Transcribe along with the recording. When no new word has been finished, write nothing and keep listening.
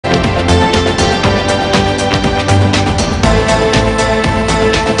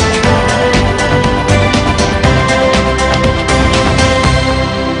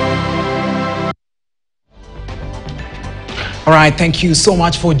All right, thank you so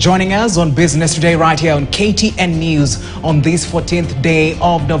much for joining us on Business Today right here on KTN News on this 14th day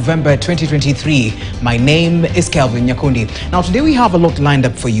of November 2023. My name is Kelvin Nyakundi. Now today we have a lot lined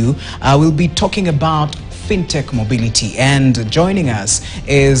up for you. We'll be talking about fintech mobility, and joining us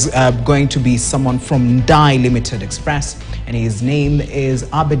is going to be someone from Dai Limited Express, and his name is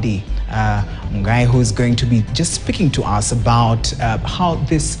Abedi Mungai, who is going to be just speaking to us about how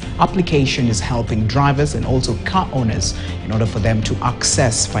this application is helping drivers and also car owners in order for them to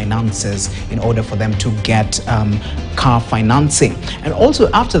access finances, in order for them to get car financing. And also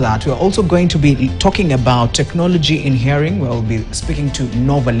after that, we're also going to be talking about technology in hearing. We'll be speaking to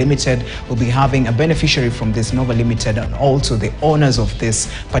Nova Limited. We'll be having a beneficiary from this Nova Limited and also the owners of this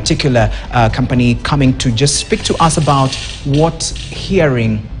particular company coming to just speak to us about what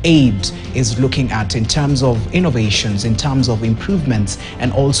hearing aid is looking at in terms of innovations, in terms of improvements,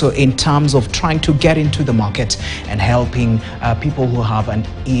 and also in terms of trying to get into the market and helping people who have an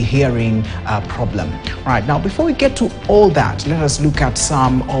hearing problem. All right, now before we get to all that, let us look at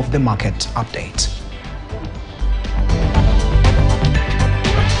some of the market update.